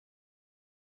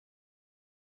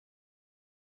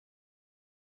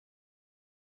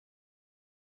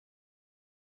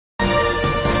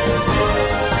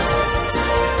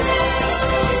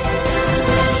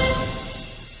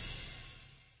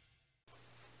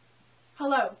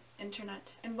Hello,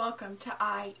 Internet, and welcome to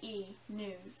IE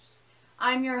News.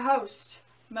 I'm your host,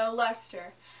 Mo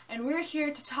Lester, and we're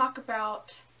here to talk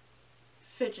about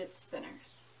fidget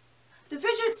spinners. The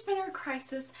fidget spinner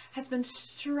crisis has been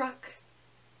struck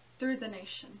through the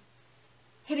nation,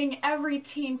 hitting every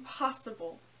teen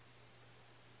possible.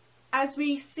 As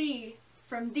we see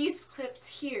from these clips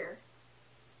here,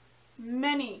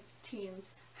 many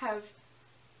teens have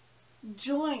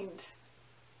joined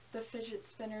the fidget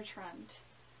spinner trend.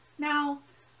 Now,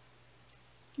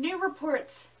 new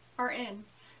reports are in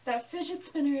that fidget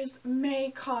spinners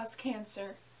may cause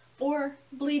cancer or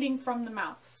bleeding from the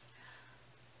mouth.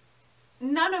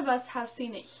 None of us have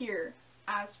seen it here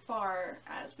as far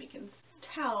as we can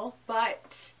tell,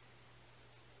 but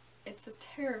it's a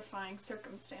terrifying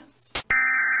circumstance.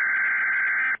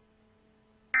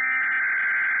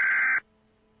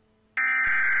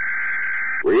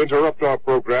 We interrupt our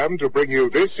program to bring you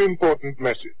this important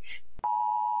message.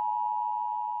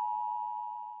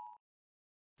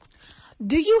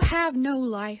 Do you have no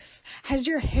life? Has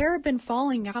your hair been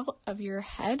falling out of your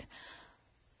head?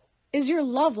 Is your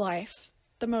love life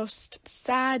the most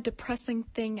sad, depressing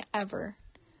thing ever?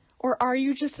 Or are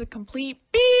you just a complete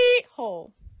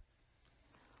hole?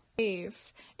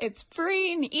 It's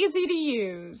free and easy to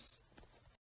use.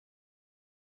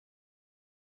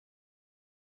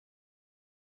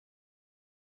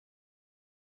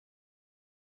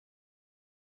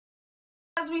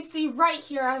 As we see right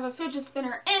here, I have a fidget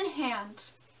spinner in hand,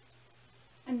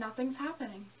 and nothing's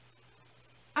happening.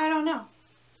 I don't know.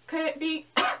 Could it be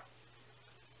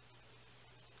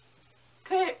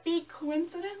could it be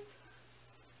coincidence?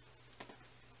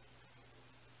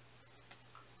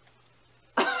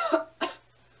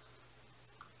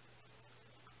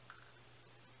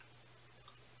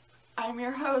 I'm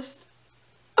your host,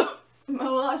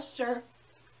 Mo Lester.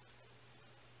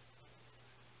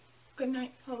 Good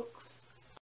night, folks.